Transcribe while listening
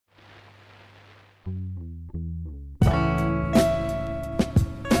All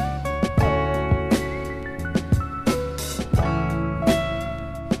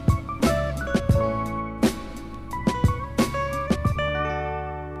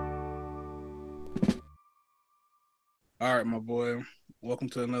right, my boy. Welcome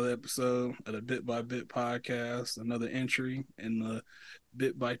to another episode of the Bit by Bit podcast. Another entry in the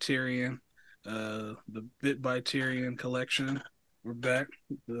Bit by Tyrion, the Bit by Tyrion collection. We're back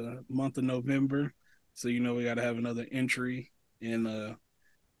the month of November, so we got to have another entry in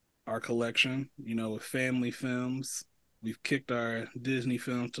our collection. With family films, we've kicked our Disney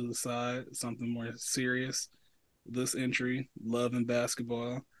films to the side. Something more serious. This entry, Love and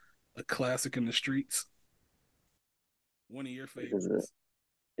Basketball, a classic in the streets. One of your This is a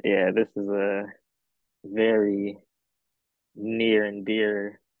favorites. this is a very near and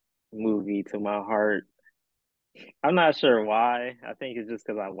dear movie to my heart. I'm not sure why. I think it's just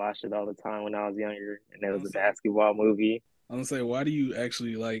because I watched it all the time when I was younger, and it I'm was gonna a say, basketball movie. why do you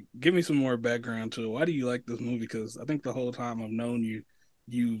actually like? Give me some more background to it. Why do you like this movie? Because I think the whole time I've known you,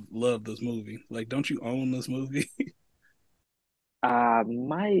 you love this movie. Like, don't you own this movie? I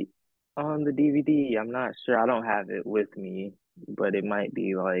might on the DVD. I'm not sure. I don't have it with me, but it might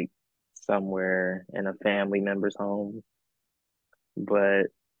be like somewhere in a family member's home. But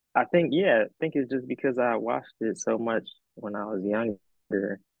I think it's just because I watched it so much when I was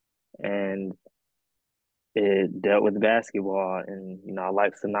younger, and it dealt with basketball, and I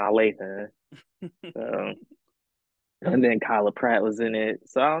like Sanaa Lathan. So, and then Kyla Pratt was in it.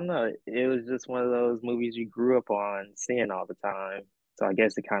 So I don't know. It was just one of those movies you grew up on seeing all the time. So I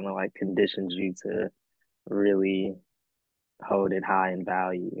guess it kind of like conditions you to really hold it high in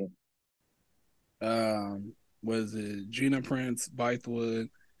value. Was it Gina Prince, Bythewood?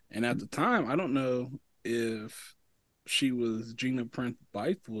 And at the time, I don't know if she was Gina Prince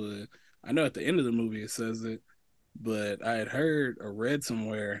Bythewood. I know at the end of the movie it says it, but I had heard or read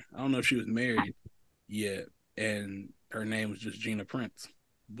somewhere. I don't know if she was married yet, and her name was just Gina Prince.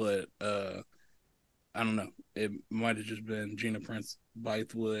 But I don't know. It might have just been Gina Prince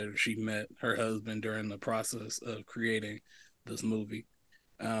Bythewood. She met her husband during the process of creating this movie,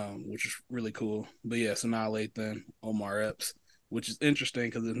 which is really cool. But yeah, Sanaa Lathan, Omar Epps, which is interesting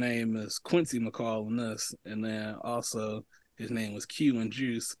because his name is Quincy McCall in this, and then also his name was Q in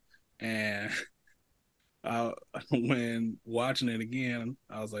Juice. And I, when watching it again,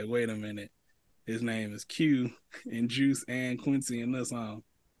 I was like, wait a minute, his name is Q in Juice and Quincy in this song.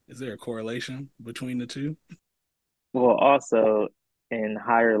 Is there a correlation between the two? Well, also in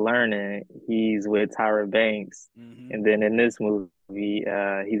Higher Learning, he's with Tyra Banks, Mm-hmm. and then in this movie,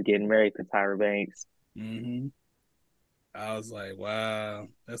 he's getting married to Tyra Banks. Mm-hmm. I was like, wow,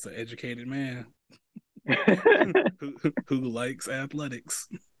 that's an educated man who likes athletics.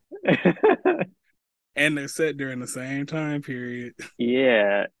 And they're set during the same time period.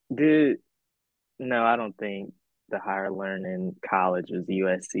 Yeah, dude. No, I don't think the Higher Learning college was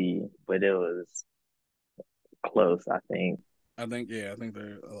USC, but it was close, I think. I think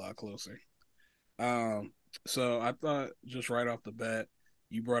they're a lot closer. Um, so I thought just right off the bat,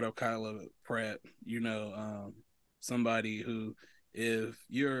 you brought up Kyla Pratt. Somebody who, if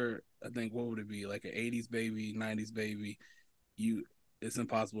you're, I think, what would it be, like an '80s baby, '90s baby, you, it's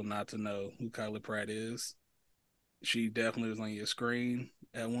impossible not to know who Kyla Pratt is. She definitely was on your screen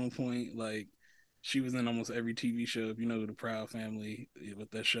at one point. Like, she was in almost every TV show. If you know who the Proud Family, what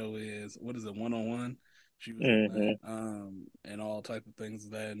that show is, what is it, 101? She was in that, Hmm. and all type of things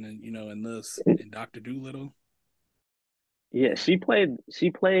of that. And then in this, in Doctor Doolittle, Yeah, and she played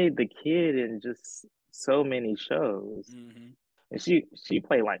the kid in just so many shows. mm-hmm. And she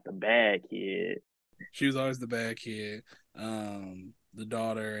played like the bad kid. She was always the bad kid, the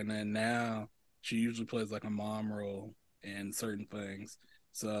daughter, and then now she usually plays like a mom role in certain things.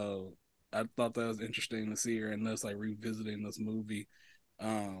 So I thought that was interesting to see her in this, like revisiting this movie.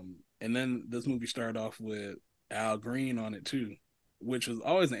 And then this movie started off with Al Green on it too, which was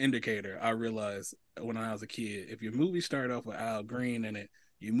always an indicator. I realized when I was a kid, if your movie started off with Al Green in it,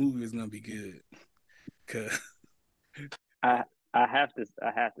 your movie is gonna be good. Cause I I have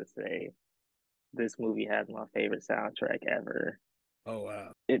to say this movie has my favorite soundtrack ever. oh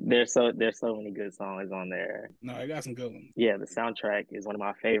wow, There's so many good songs on there. no, I got some good ones. Yeah, the soundtrack is one of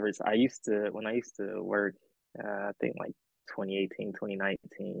my favorites. I used to work, I think like 2018,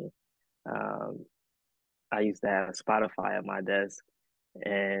 2019. Um, I used to have Spotify at my desk,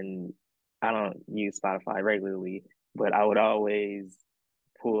 and I don't use Spotify regularly, but I would always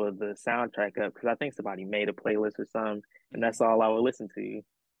pull the soundtrack up because I think somebody made a playlist or something, and that's Mm-hmm. all I would listen to.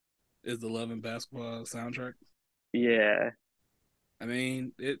 Is the Love and Basketball soundtrack? Yeah, I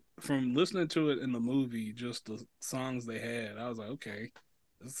mean, it from listening to it in the movie, just the songs they had, I was like, okay,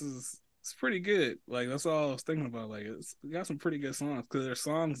 this is it's pretty good. Like that's all I was thinking about. Like it's got some pretty good songs because they're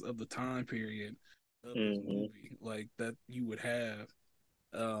songs of the time period of this Hmm. movie, like that you would have,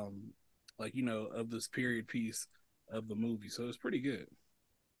 um, like of this period piece of the movie. So it's pretty good.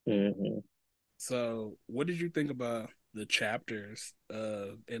 Hmm. So, what did you think about the chapters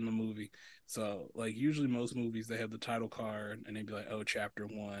in the movie? So, like usually most movies they have the title card and they'd be like, "Oh, chapter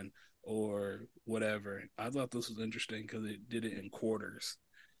 1" or whatever. I thought this was interesting cuz it did it in quarters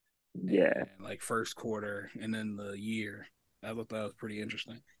Yeah. and like first quarter and then the year. I thought that was pretty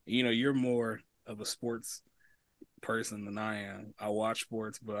interesting. You're more of a sports person than I am. I watch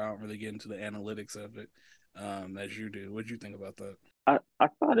sports, but I don't really get into the analytics of it as you do. What'd you think about that? I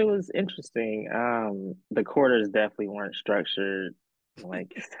thought it was interesting. The quarters definitely weren't structured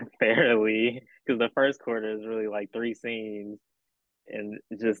like fairly because the first quarter is really like three scenes and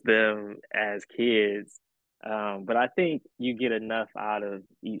just them as kids. But I think you get enough out of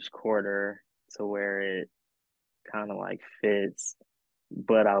each quarter to where it kind of like fits.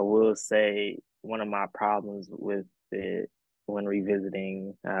 But I will say one of my problems with it when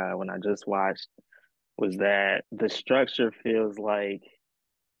revisiting, when I just watched, was that the structure feels like,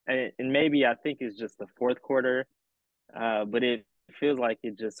 and maybe I think it's just the fourth quarter, but it feels like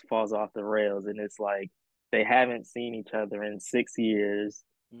it just falls off the rails, and it's like they haven't seen each other in 6 years.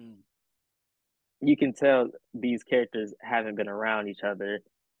 Mm. You can tell these characters haven't been around each other,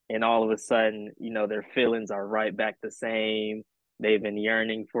 and all of a sudden, their feelings are right back the same. They've been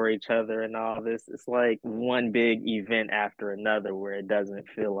yearning for each other and all this. It's like one big event after another where it doesn't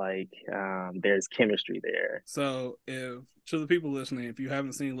feel like there's chemistry there. So, if to the people listening, if you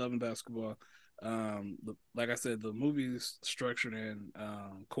haven't seen Love and Basketball, like I said, the movie's structured in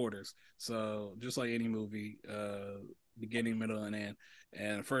quarters. So, just like any movie, beginning, middle, and end.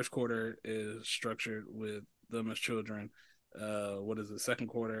 And first quarter is structured with them as children. What is it? Second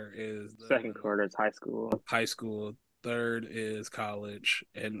quarter is them Second in quarter is high school. high school. Third is college,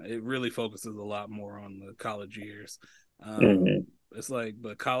 and it really focuses a lot more on the college years. Hmm. It's like,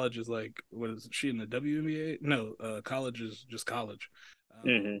 but college is like, what is she in the WNBA? No, college is just college.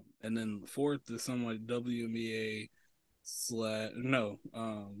 Hmm. And then the fourth is somewhat WNBA slash no,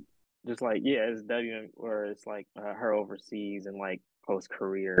 Just like, yeah, it's W, or it's like her overseas and like post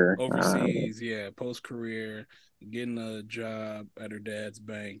career. overseas, yeah, post career, getting a job at her dad's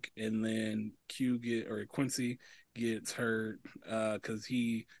bank, and then Quincy gets hurt because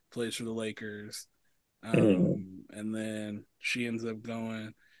he plays for the Lakers, Hmm. and then she ends up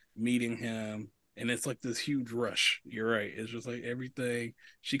going meeting him, and it's like this huge rush. You're right, it's just like everything.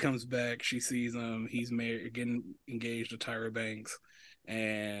 She comes back, she sees him, he's married, getting engaged to Tyra Banks,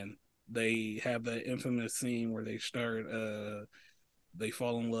 and they have that infamous scene where they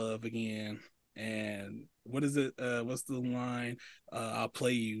fall in love again. And what is it? What's the line? I'll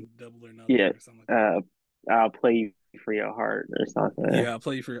play you double or nothing Yeah. or something like that. Uh, I'll play you for your heart or something. Yeah, I'll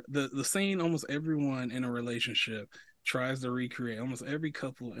play you for the scene. Almost everyone in a relationship tries to recreate. Almost every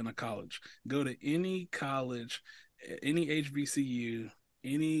couple in a college go to any college, any HBCU,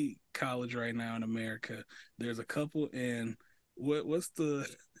 any college right now in America. There's a couple in what's the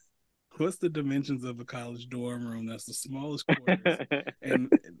dimensions of a college dorm room? That's the smallest quarters.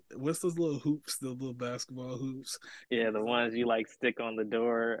 And what's those little hoops, the little basketball hoops? And Yeah, the ones you like stick on the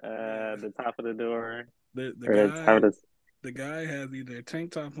door, yeah, the top of the door, the or the top guy of the. the guy has either a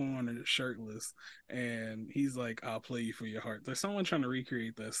tank top on or shirtless, and he's like, "I'll play you for your heart." There's someone trying to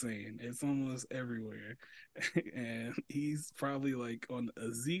recreate that scene. It's almost everywhere, and he's probably like on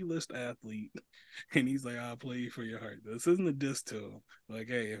a Z-list athlete, and he's like, "I'll play you for your heart." This isn't a diss to him. Like,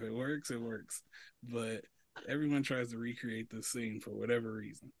 hey, if it works, it works. But everyone tries to recreate this scene for whatever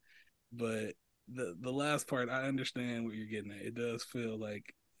reason. But the last part, I understand what you're getting at. It does feel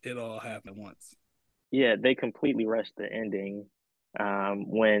like it all happened once. Yeah, they completely rushed the ending.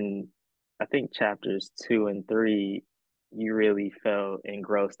 When I think chapters 2 and 3, you really felt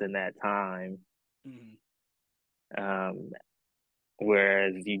engrossed in that time. Mm-hmm. Um,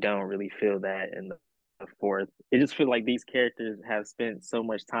 Whereas you don't really feel that in the fourth. It just feels like these characters have spent so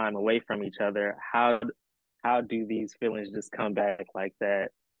much time away from each other. How do these feelings just come back like that?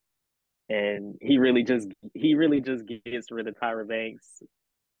 And he really just gets rid of Tyra Banks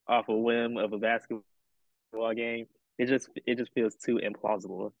off a whim of a basketball game. It just feels too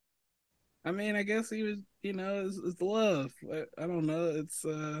implausible. I mean, I guess he was, it's love. I don't know. It's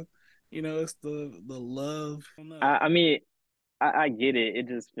the love. I don't know. I mean, I get it. It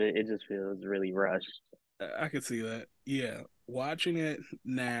just feels really rushed. I could see that. Yeah, watching it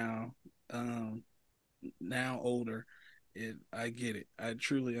now, now older. I get it. I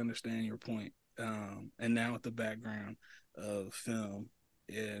truly understand your point. And now with the background of film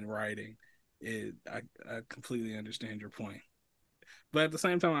and writing, I completely understand your point. But at the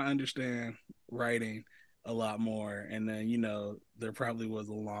same time, I understand writing a lot more. And then, there probably was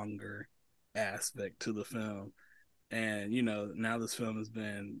a longer aspect to the film. And, now this film has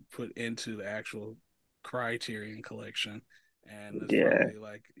been put into the actual Criterion collection. And there's Yeah. probably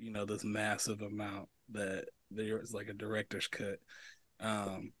like, this massive amount that there's like a director's cut.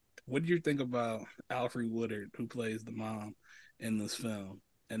 Um, what do you think about Alfre Woodard, who plays the mom in this film,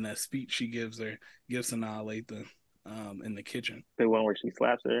 and that speech she gives Sanaa Lathan in the kitchen? The one where she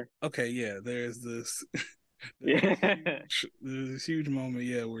slaps her. Okay, yeah, there's this Yeah. there's this huge moment,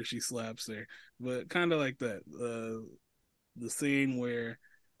 yeah, where she slaps her, but kind of like that. The scene where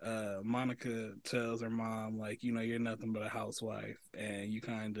Monica tells her mom, like, you're nothing but a housewife, and you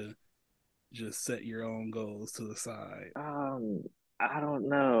kind of just set your own goals to the side. Um, I don't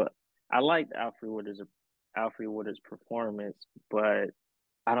know. I liked Alfre Woodard's performance, but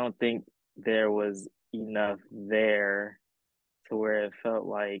I don't think there was enough there to where it felt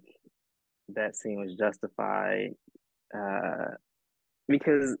like that scene was justified. Uh,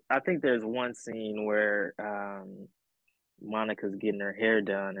 because I think there's one scene where Monica's getting her hair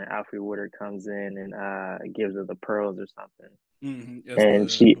done and Alfre Woodard comes in and gives her the pearls or something. That's And the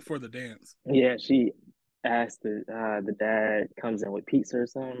she before the dance. Yeah, she asked the dad comes in with pizza or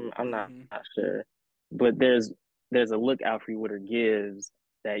something. I'm Hmm. not sure, but there's a look Alfre Woodard gives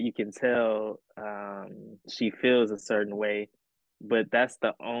that you can tell she feels a certain way, but that's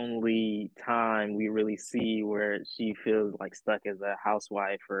the only time we really see where she feels like stuck as a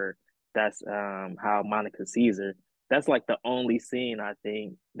housewife, or that's how Monica sees her. That's like the only scene I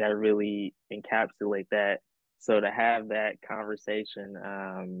think that really encapsulate that. So to have that conversation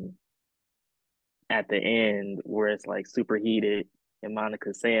at the end where it's like super heated and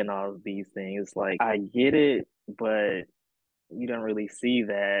Monica's saying all of these things. Like, I get it, but you don't really see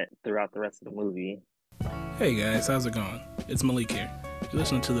that throughout the rest of the movie. Hey guys, how's it going? It's Malik here. You're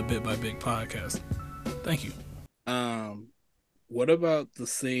listening to the Bit by Bit podcast. Thank you. Um, what about the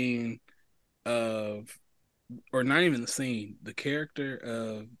scene of, or not even the scene, the character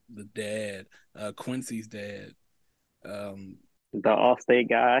of the dad, Quincy's dad. Um, The Allstate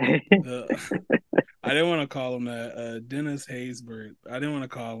guy. the I didn't want to call him that. Dennis Haysbert. I didn't want to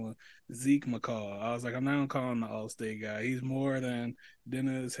call him Zeke McCall. I was like, I'm not gonna call him the Allstate guy. He's more than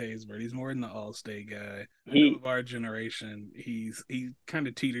Dennis Haysbert. He's more than the Allstate guy. I know he of our generation, he kind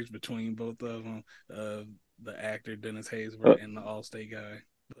of teeters between both of them, the actor Dennis Haysbert and the Allstate guy.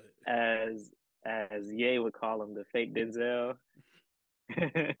 But as Ye would call him, the fake Denzel.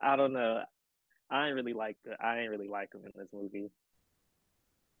 I don't know. I ain't really like him in this movie.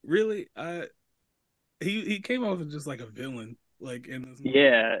 really, he came off as just like a villain, like in this movie.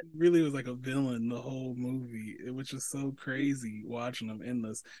 Yeah, He really was like a villain the whole movie, which is so crazy watching him in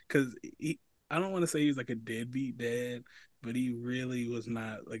this. Because I don't want to say he's like a deadbeat dad, but he really was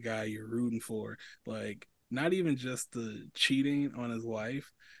not the guy you're rooting for. Like, not even just the cheating on his wife,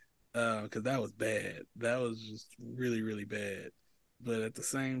 because that was bad. That was just really, really bad. But at the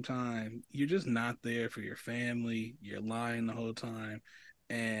same time, you're just not there for your family. You're lying the whole time.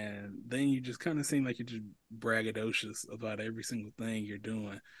 And then you just kind of seem like you're just braggadocious about every single thing you're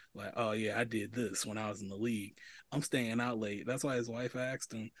doing. Like, oh, yeah, I did this when I was in the league. I'm staying out late. That's why his wife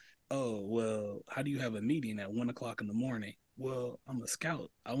asked him, oh, well, how do you have a meeting at 1 o'clock in the morning? Well, I'm a scout.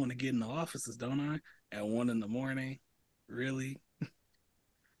 I want to get in the offices, don't I? At 1 in the morning? Really?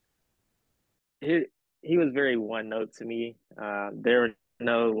 he he was very one note to me. There were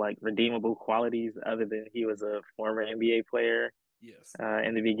no like redeemable qualities other than he was a former NBA player Yes.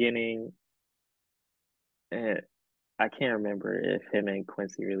 in the beginning. And I can't remember if him and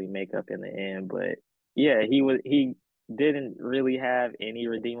Quincy really make up in the end, but yeah, he didn't really have any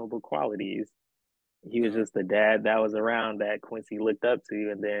redeemable qualities. He was No. just the dad that was around that Quincy looked up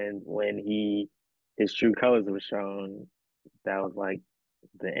to, and then when his true colors was shown, that was like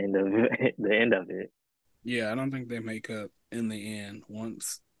the end of the end of it. Yeah, I don't think they make up in the end.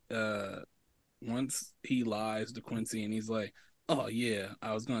 Once he lies to Quincy and he's like, "Oh yeah,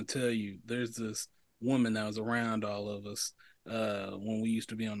 I was gonna tell you, there's this woman that was around all of us when we used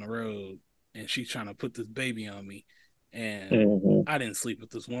to be on the road, and she's trying to put this baby on me, and Hmm. I didn't sleep with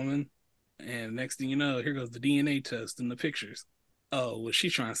this woman." And next thing you know, here goes the DNA test and the pictures. Oh, well,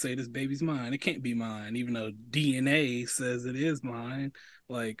 she's trying to say this baby's mine. It can't be mine, even though DNA says it is mine.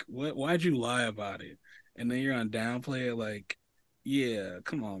 Like, what? Why'd you lie about it? And then you're gonna downplay it, like, yeah,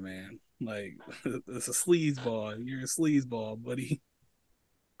 come on, man. Like, it's a sleazeball. You're a sleazeball, buddy.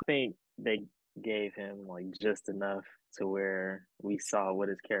 I think they gave him like just enough to where we saw what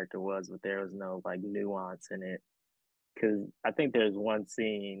his character was, but there was no like nuance in it. Because I think there's one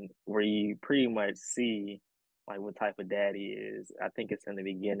scene where you pretty much see like what type of dad he is. I think it's in the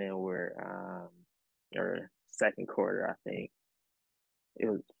beginning where, or second quarter, I think it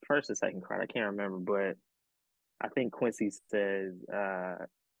was first or second quarter. I can't remember, but I think Quincy says,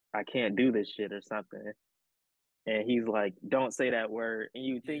 "I can't do this shit" or something, and he's like, "Don't say that word." And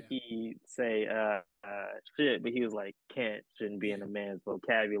you think Yeah, he say shit, but he was like, "Can't shouldn't be in yeah. a man's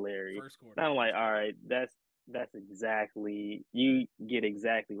vocabulary." First quarter, And I'm like, first "All quarter. right, that's exactly you get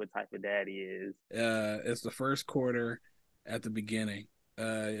exactly what type of dad he is." It's the first quarter at the beginning.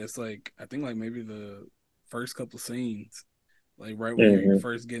 It's like I think like maybe the first couple scenes, like right when you're Hmm.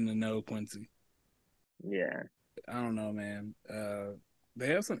 first getting to know Quincy. Yeah. I don't know, man. They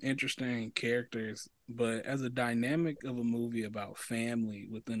have some interesting characters, but as a dynamic of a movie about family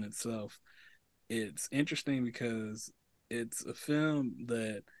within itself, it's interesting because it's a film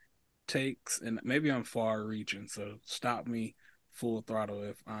that takes, and maybe I'm far reaching, so stop me full throttle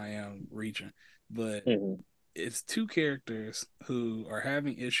if I am reaching, but Hmm. it's two characters who are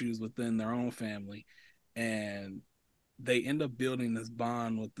having issues within their own family, and they end up building this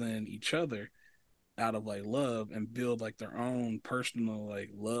bond within each other out of like love and build like their own personal like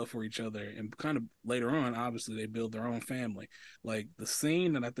love for each other, and kind of later on obviously they build their own family. Like the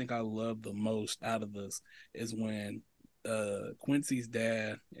scene that I think I love the most out of this is when Quincy's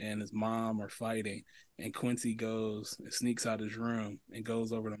dad and his mom are fighting, and Quincy goes and sneaks out his room and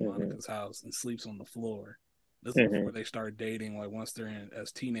goes over to Hmm. Monica's house and sleeps on the floor. This is before Hmm. they start dating, like once they're in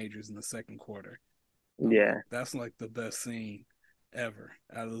as teenagers in the second quarter. I'm like, Yeah. that's like the best scene ever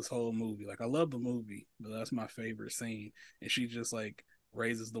out of this whole movie. Like, I love the movie, but that's my favorite scene. And she just like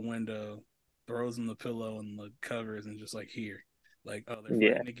raises the window, throws him the pillow and the covers, and just like, here, like, oh, they're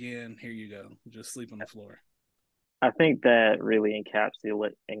Yeah. fighting again. Here you go. Just sleep on the floor. I think that really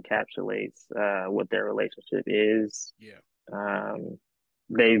encapsulates what their relationship is. Yeah. Um,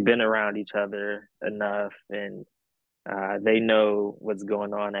 they've been around each other enough, and they know what's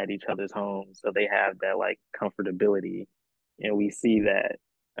going on at each other's homes, so they have that like comfortability, and we see that,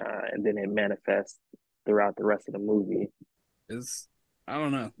 and then it manifests throughout the rest of the movie. It's, I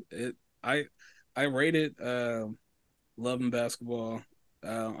don't know. I, I rated Love and Basketball.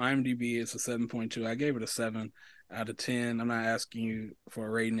 IMDb is a 7.2. I gave it a 7 out of 10. I'm not asking you for a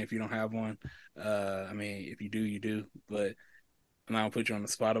rating if you don't have one. I mean, if you do, you do. But I'm not gonna put you on the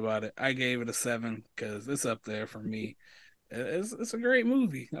spot about it. I gave it a 7 because it's up there for me. It's a great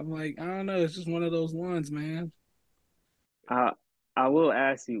movie. I'm like, I don't know. It's just one of those ones, man. Uh, I will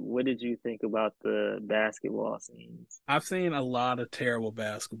ask you, what did you think about the basketball scenes? I've seen a lot of terrible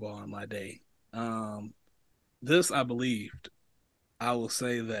basketball in my day. Um, this I believed. I will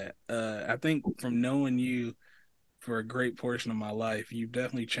say that. I think from knowing you for a great portion of my life, you've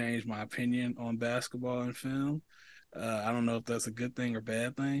definitely changed my opinion on basketball and film. I don't know if that's a good thing or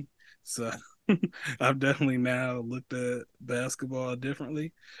bad thing. So I've definitely now looked at basketball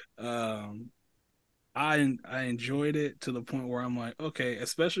differently. Um, I enjoyed it to the point where I'm like, okay,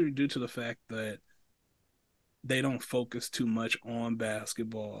 especially due to the fact that they don't focus too much on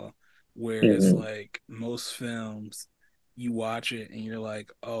basketball, where it's Hmm. like most films, you watch it and you're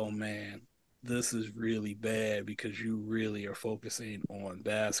like, oh man, this is really bad because you really are focusing on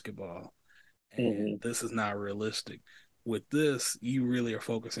basketball, and Hmm. this is not realistic. With this, you really are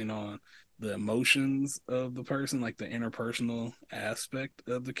focusing on the emotions of the person, like the interpersonal aspect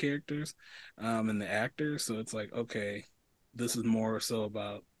of the characters, and the actors. So it's like, okay, this is more so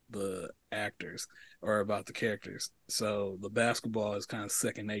about the actors or about the characters. So the basketball is kind of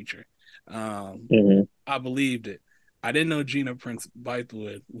second nature. Um, Hmm. I believed it. I didn't know Gina Prince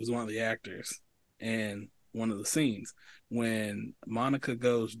Bythewood was one of the actors in one of the scenes when Monica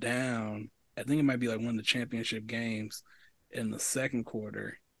goes down. I think it might be like one of the championship games in the second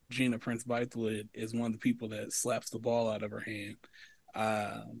quarter. Gina Prince Bythewood is one of the people that slaps the ball out of her hand.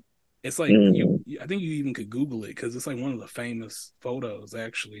 Um, it's like you. Hmm. I think you even could Google it because it's like one of the famous photos.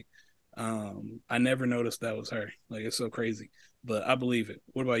 Actually, I never noticed that was her. Like it's so crazy, but I believe it.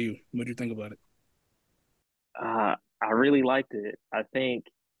 What about you? What do you think about it? I really liked it. I think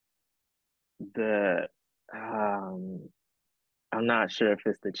the um, I'm not sure if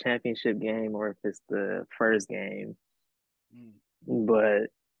it's the championship game or if it's the first game, Mm, but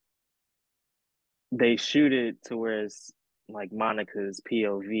they shoot it to where it's like Monica's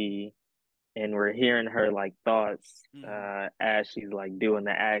POV, and we're hearing her like thoughts mm-hmm. as she's like doing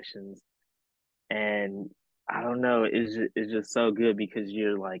the actions, and I don't know, it's just so good because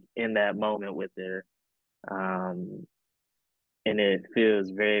you're like in that moment with her, um, and it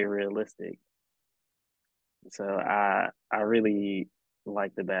feels very realistic. So I really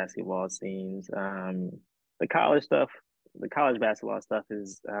like the basketball scenes. The college stuff, the college basketball stuff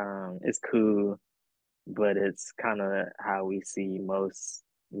is cool, but it's kind of how we see most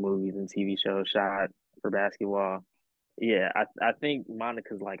movies and TV shows shot for basketball. Yeah, I think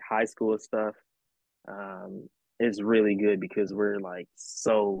Monica's like high school stuff is really good because we're like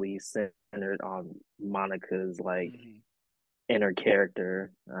solely centered on Monica's like Hmm. inner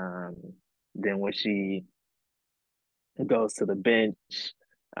character. Then when she goes to the bench,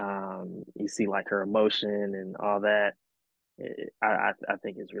 you see like her emotion and all that. I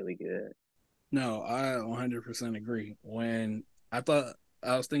think it's really good. No, I 100% agree. When I thought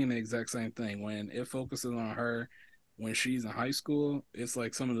I was thinking the exact same thing. When it focuses on her when she's in high school, it's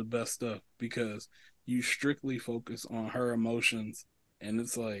like some of the best stuff because you strictly focus on her emotions, and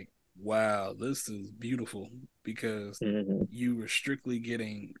it's like, wow, this is beautiful because Hmm. you were strictly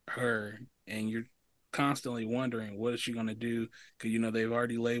getting her, and you're constantly wondering what is she going to do because they've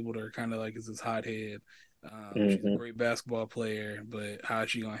already labeled her kind of like as this hothead. She's a Hmm. great basketball player, but how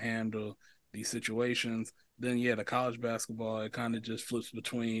is she going to handle these situations? Then yeah, the college basketball, it kind of just flips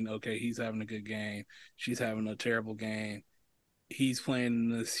between, okay, he's having a good game, she's having a terrible game. He's playing in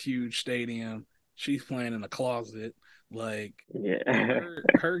this huge stadium, she's playing in a closet. Like Yeah.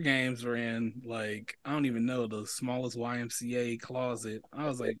 her games are in, like, I don't even know, the smallest YMCA closet. I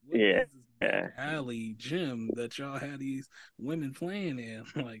was like, what Yeah. is this back alley gym that y'all had these women playing in?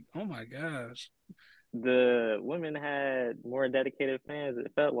 Like, oh my gosh. The women had more dedicated fans,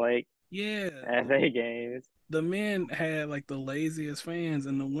 it felt like, Yeah, at their games. the men had like the laziest fans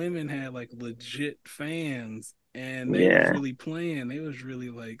and the women had like legit fans, and they was Yeah. really playing, they was really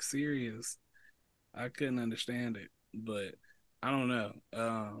like serious. I couldn't understand it, but I don't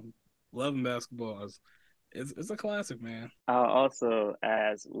know. Loving basketball is, it's a classic, man. I'll also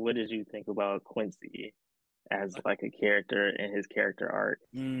ask, what did you think about Quincy as Like, like a character in his character arc?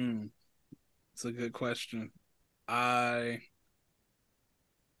 mm, it's a good question. I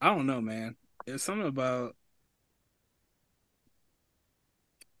i don't know, man. It's something about,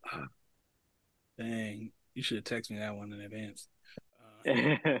 ah, dang, you should have texted me that one in advance.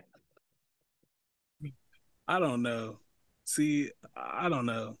 I don't know. See, I don't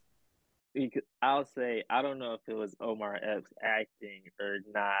know. I'll say I don't know if it was Omar Epps acting or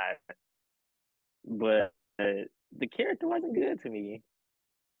not, but the character wasn't good to me.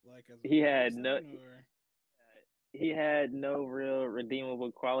 Like as He a had no person, or he had no real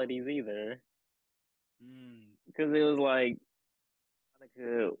redeemable qualities either. mm, Because it was like,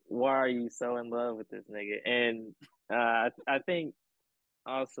 Monica, why are you so in love with this nigga? And I think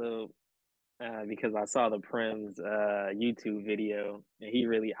also because I saw the Prim's YouTube video and he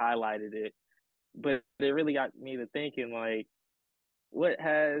really highlighted it, but it really got me to thinking like, what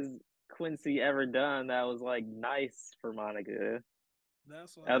has Quincy ever done that was like nice for Monica,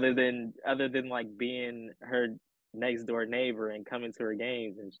 that's other why than other than like being her next door neighbor and coming to her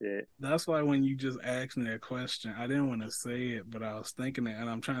games and shit. that's why when you just asked me that question, I didn't want to say it, but I was thinking it, and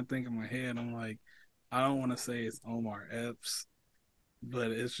I'm trying to think in my head. I'm like, I don't want to say it's Omar Epps,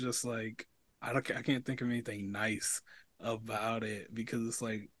 but it's just like I can't think of anything nice about it because it's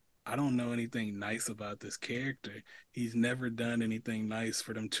like I don't know anything nice about this character. He's never done anything nice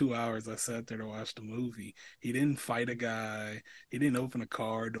for them 2 hours I sat there to watch the movie. He didn't fight a guy. He didn't open a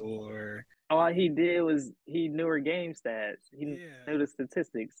car door. He All he didn't. did was he knew her game stats. He Yeah, knew the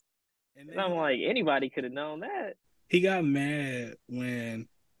statistics. and And then I'm like, anybody could have known that. he got mad when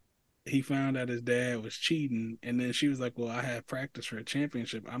he found out his dad was cheating, and then she was like, "Well, I have practice for a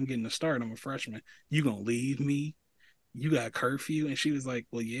championship. I'm getting a start. I'm a freshman. You gonna leave me? You got curfew?" And she was like,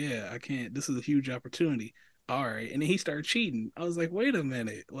 "Well, yeah, I can't. This is a huge opportunity." All right, and then he started cheating. I was like, "Wait a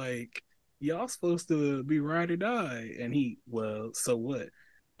minute, like y'all supposed to be ride or die?" And he, well, so what?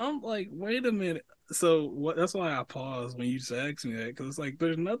 I'm like, wait a minute. So what? That's why I paused when you just asked me that because it's like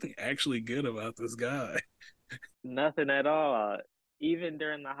there's nothing actually good about this guy. Nothing at all. Even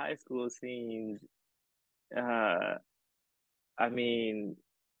during the high school scenes, uh, I mean,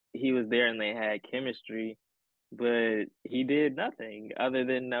 he was there and they had chemistry, but he did nothing other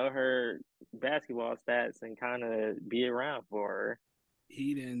than know her basketball stats and kind of be around for her.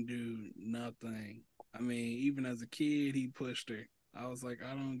 He didn't do nothing. I mean, even as a kid, he pushed her. I was like,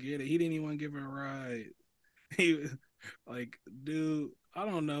 I don't get it. He didn't even give her a ride. He was like, dude, I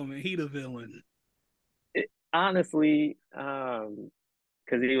don't know, man. He the villain. Honestly,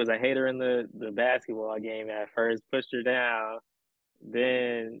 because he was a hater in the basketball game at first, pushed her down.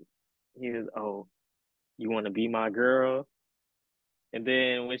 Then he was, oh, you want to be my girl? And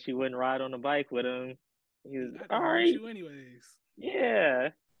then when she wouldn't ride on the bike with him, he was, I all just want right, you anyways. yeah.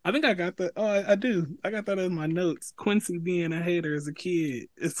 I think I got that. Oh, I do. I got that in my notes. Quincy being a hater as a kid.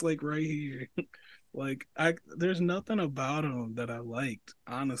 It's like right here. Like there's nothing about him that I liked,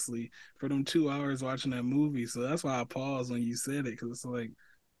 honestly, for them 2 hours watching that movie. So that's why I paused when you said it, because it's like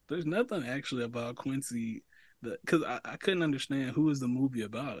there's nothing actually about Quincy that, because I couldn't understand who is the movie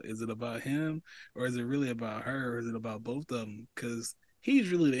about. Is it about him, or is it really about her, or is it about both of them? Because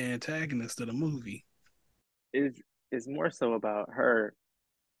he's really the antagonist of the movie. Is more so about her.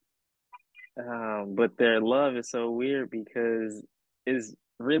 But their love is so weird because it's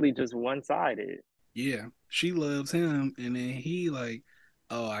really just one sided. Yeah, she loves him, and then he like,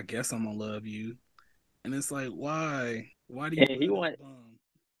 oh, I guess I'm gonna love you, and it's like, why? Why do you And love he this want bum?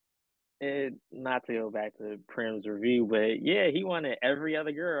 it not to go back to Prim's review, but yeah, he wanted every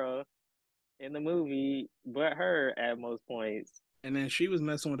other girl in the movie but her at most points. And then she was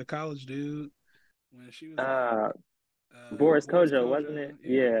messing with a college dude when she was like, Uh Boris Boris Kojo, wasn't Kojo, it?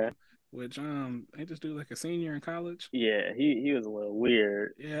 yeah. Yeah. Which ain't this dude like a senior in college? Yeah, he was a little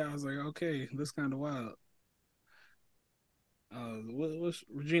weird. Yeah, I was like, okay, this kind of wild. What's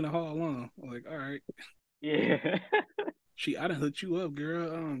Regina Hall on? I'm like, all right, Yeah. I done hooked you up,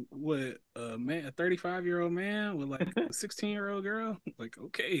 girl. With a man, a 35-year-old man with like a 16-year-old girl. Like,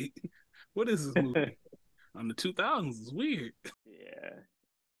 okay, what is this movie? On the 2000s is weird. Yeah.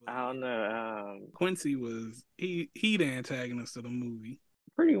 But I yeah, don't know. Quincy was he the antagonist of the movie.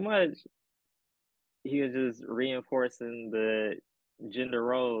 Pretty much he was just reinforcing the gender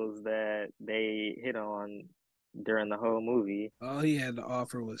roles that they hit on during the whole movie. All he had to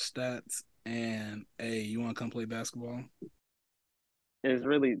offer was stats and, hey, you want to come play basketball? It's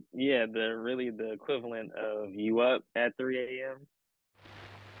really, yeah, the really the equivalent of you up at 3 a.m.